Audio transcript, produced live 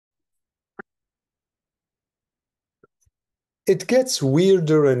It gets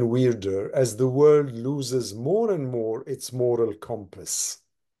weirder and weirder as the world loses more and more its moral compass.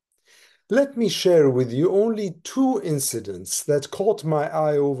 Let me share with you only two incidents that caught my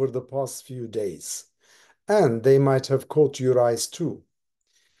eye over the past few days, and they might have caught your eyes too.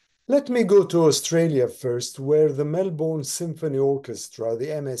 Let me go to Australia first, where the Melbourne Symphony Orchestra, the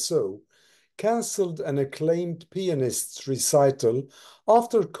MSO, cancelled an acclaimed pianist's recital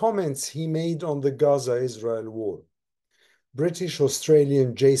after comments he made on the Gaza-Israel war. British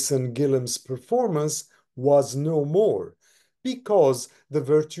Australian Jason Gillam's performance was no more because the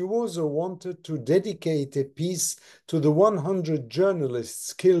virtuoso wanted to dedicate a piece to the 100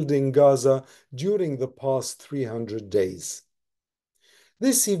 journalists killed in Gaza during the past 300 days.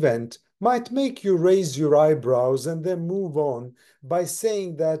 This event might make you raise your eyebrows and then move on by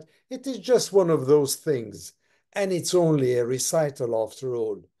saying that it is just one of those things and it's only a recital after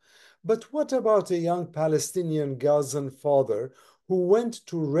all. But what about a young Palestinian Gazan father who went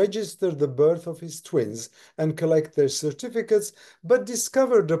to register the birth of his twins and collect their certificates, but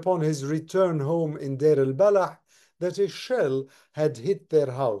discovered upon his return home in Deir el-Balah that a shell had hit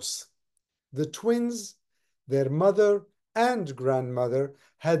their house? The twins, their mother, and grandmother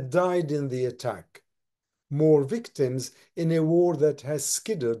had died in the attack. More victims in a war that has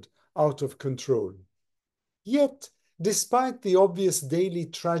skidded out of control. Yet, despite the obvious daily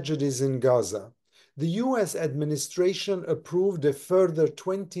tragedies in Gaza, the US administration approved a further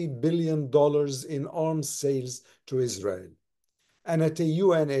 $20 billion in arms sales to Israel. And at a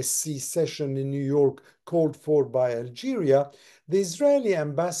UNSC session in New York called for by Algeria, the Israeli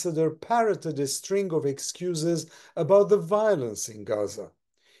ambassador parroted a string of excuses about the violence in Gaza.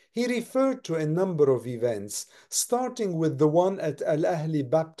 He referred to a number of events, starting with the one at Al Ahli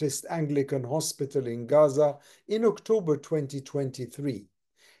Baptist Anglican Hospital in Gaza in October 2023.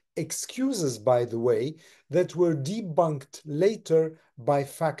 Excuses, by the way, that were debunked later by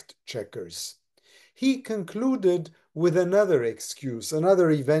fact checkers. He concluded with another excuse,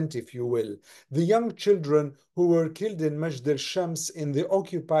 another event, if you will, the young children who were killed in Majd al-Shams in the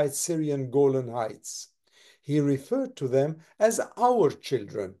occupied Syrian Golan Heights. He referred to them as our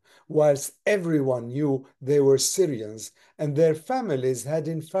children, whilst everyone knew they were Syrians, and their families had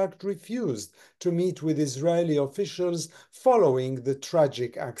in fact refused to meet with Israeli officials following the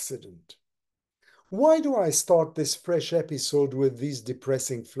tragic accident. Why do I start this fresh episode with these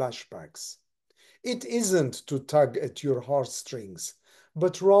depressing flashbacks? It isn't to tug at your heartstrings,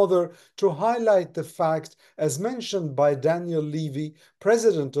 but rather to highlight the fact, as mentioned by Daniel Levy,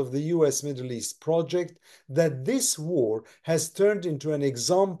 president of the US Middle East Project, that this war has turned into an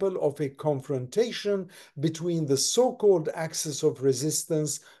example of a confrontation between the so-called axis of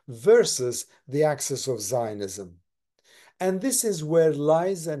resistance versus the axis of Zionism. And this is where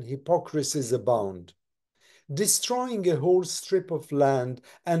lies and hypocrisies abound. Destroying a whole strip of land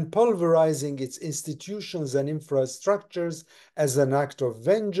and pulverizing its institutions and infrastructures as an act of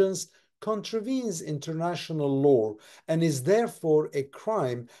vengeance contravenes international law and is therefore a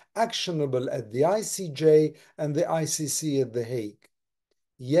crime actionable at the ICJ and the ICC at The Hague.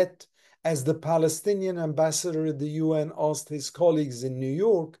 Yet, as the Palestinian ambassador at the UN asked his colleagues in New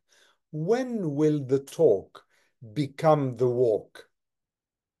York, when will the talk become the walk?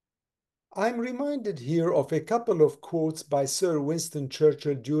 I'm reminded here of a couple of quotes by Sir Winston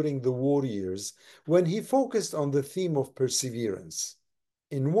Churchill during the war years when he focused on the theme of perseverance.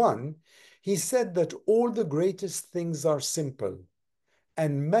 In one, he said that all the greatest things are simple,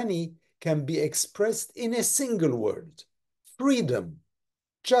 and many can be expressed in a single word: freedom,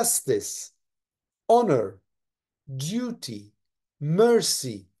 justice, honor, duty,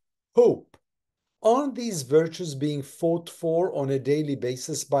 mercy, hope. Aren't these virtues being fought for on a daily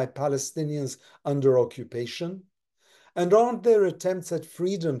basis by Palestinians under occupation? And aren't their attempts at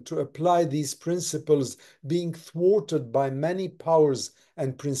freedom to apply these principles being thwarted by many powers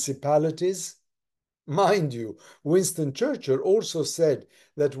and principalities? Mind you, Winston Churchill also said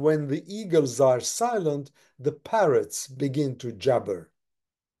that when the eagles are silent, the parrots begin to jabber.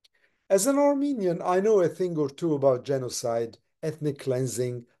 As an Armenian, I know a thing or two about genocide, ethnic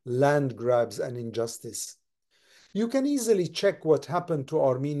cleansing, land grabs, and injustice. You can easily check what happened to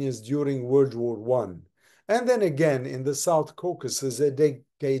Armenians during World War I, and then again in the South Caucasus a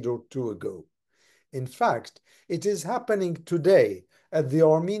decade or two ago. In fact, it is happening today at the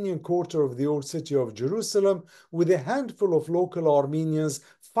Armenian quarter of the old city of Jerusalem with a handful of local Armenians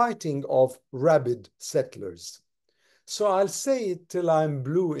fighting off rabid settlers. So I'll say it till I'm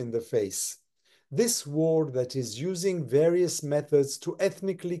blue in the face. This war that is using various methods to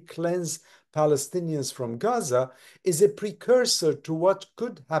ethnically cleanse Palestinians from Gaza is a precursor to what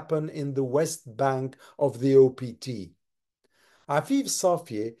could happen in the West Bank of the OPT. Afif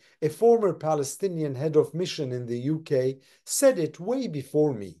Safieh, a former Palestinian head of mission in the UK, said it way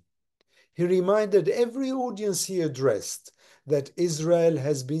before me. He reminded every audience he addressed that Israel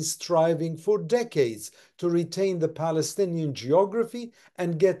has been striving for decades to retain the Palestinian geography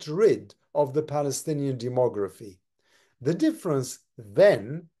and get rid of the Palestinian demography. The difference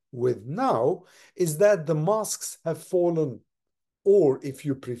then with now is that the mosques have fallen, or if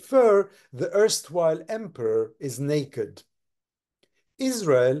you prefer, the erstwhile emperor is naked.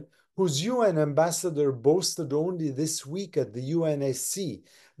 Israel, whose UN ambassador boasted only this week at the UNSC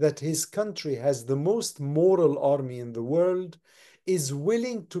that his country has the most moral army in the world, is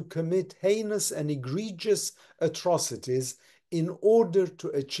willing to commit heinous and egregious atrocities in order to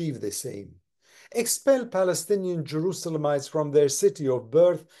achieve the same. Expel Palestinian Jerusalemites from their city of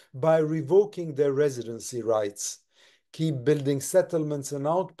birth by revoking their residency rights. Keep building settlements and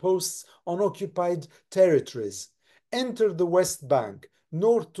outposts on occupied territories. Enter the West Bank,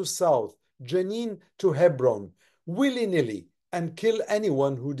 north to south, Jenin to Hebron, willy-nilly, and kill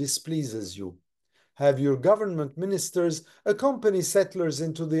anyone who displeases you. Have your government ministers accompany settlers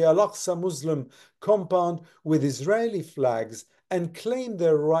into the Al-Aqsa Muslim compound with Israeli flags and claim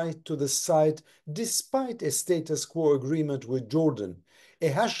their right to the site despite a status quo agreement with Jordan, a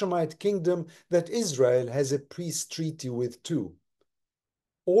Hashemite kingdom that Israel has a peace treaty with too.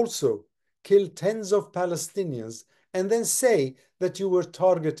 Also, kill tens of Palestinians and then say that you were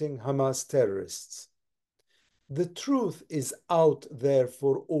targeting Hamas terrorists. The truth is out there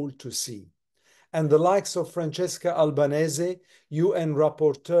for all to see, and the likes of Francesca Albanese, UN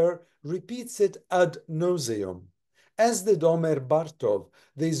rapporteur, repeats it ad nauseum, as did Omer Bartov,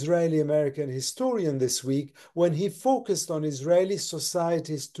 the Israeli-American historian this week, when he focused on Israeli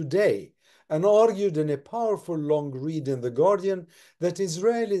societies today and argued in a powerful long read in The Guardian that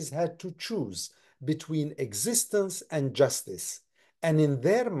Israelis had to choose between existence and justice. And in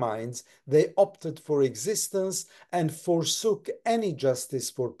their minds, they opted for existence and forsook any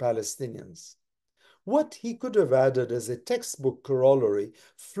justice for Palestinians. What he could have added as a textbook corollary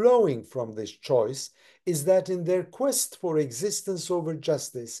flowing from this choice is that in their quest for existence over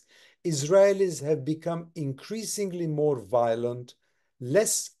justice, Israelis have become increasingly more violent,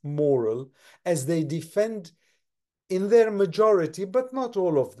 less moral, as they defend, in their majority, but not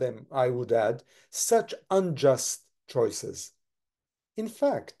all of them, I would add, such unjust choices. In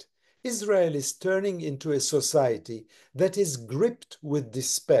fact, Israel is turning into a society that is gripped with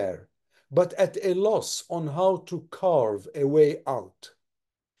despair, but at a loss on how to carve a way out.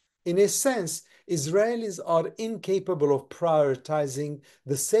 In a sense, Israelis are incapable of prioritizing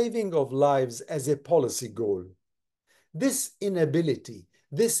the saving of lives as a policy goal. This inability,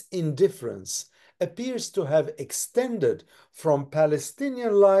 this indifference, appears to have extended from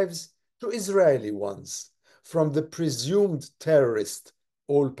Palestinian lives to Israeli ones, from the presumed terrorist,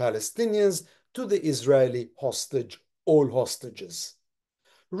 all Palestinians, to the Israeli hostage, all hostages.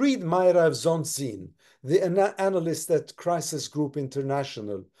 Read Mayrav Zonzin, the analyst at Crisis Group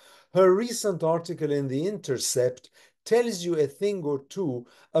International. Her recent article in The Intercept tells you a thing or two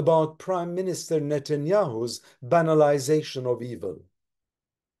about Prime Minister Netanyahu's banalization of evil.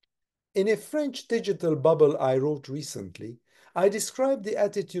 In a French digital bubble I wrote recently, I described the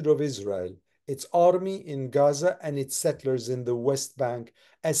attitude of Israel, its army in Gaza and its settlers in the West Bank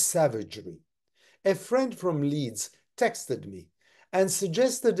as savagery. A friend from Leeds texted me and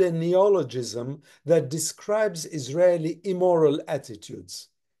suggested a neologism that describes Israeli immoral attitudes.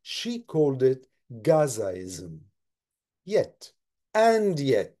 She called it Gazaism. Yet, and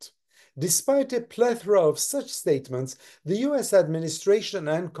yet, despite a plethora of such statements, the US administration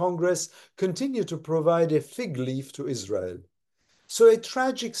and Congress continue to provide a fig leaf to Israel. So a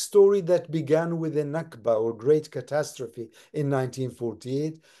tragic story that began with a Nakba, or Great Catastrophe, in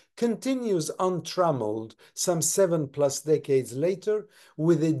 1948 continues untrammeled some 7+ decades later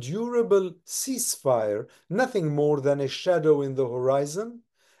with a durable ceasefire, nothing more than a shadow in the horizon,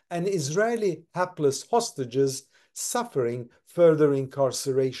 and Israeli hapless hostages suffering further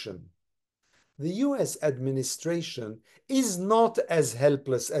incarceration. The US administration is not as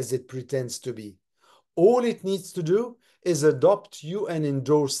helpless as it pretends to be. All it needs to do is adopt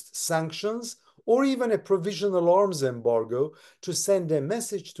UN-endorsed sanctions or even a provisional arms embargo to send a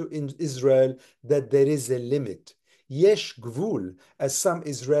message to Israel that there is a limit. Yesh gvul, as some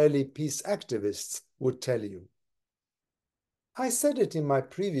Israeli peace activists would tell you. I said it in my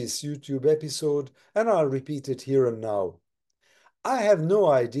previous YouTube episode, and I'll repeat it here and now. I have no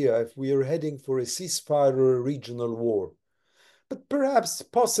idea if we are heading for a ceasefire or a regional war, but perhaps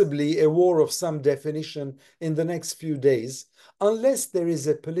possibly a war of some definition in the next few days, unless there is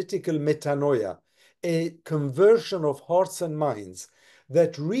a political metanoia, a conversion of hearts and minds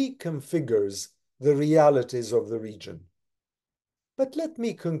that reconfigures the realities of the region. But let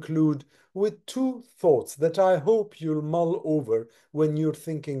me conclude with two thoughts that I hope you'll mull over when you're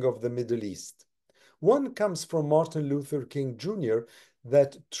thinking of the Middle East. One comes from Martin Luther King Jr.,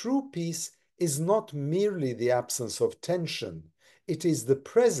 that true peace is not merely the absence of tension, it is the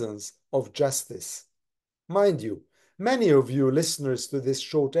presence of justice. Mind you, many of you listeners to this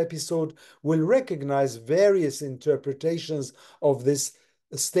short episode will recognize various interpretations of this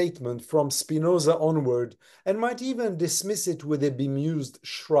statement from Spinoza onward and might even dismiss it with a bemused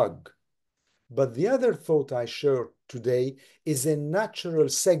shrug. But the other thought I share today is a natural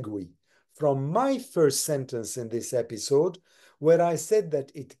segue from my first sentence in this episode, where I said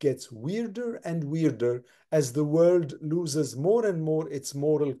that it gets weirder and weirder as the world loses more and more its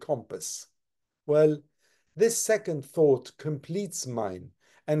moral compass. Well, this second thought completes mine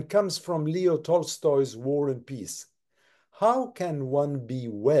and comes from Leo Tolstoy's War and Peace. How can one be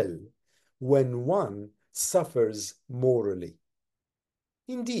well when one suffers morally?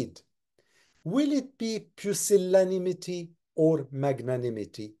 Indeed, will it be pusillanimity or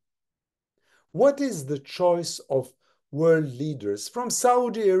magnanimity? What is the choice of world leaders from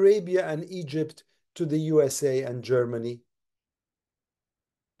Saudi Arabia and Egypt to the USA and Germany?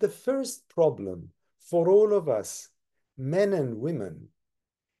 The first problem for all of us, men and women,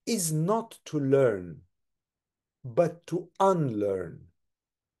 is not to learn, but to unlearn.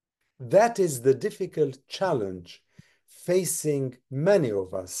 That is the difficult challenge facing many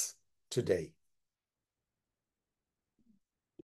of us today.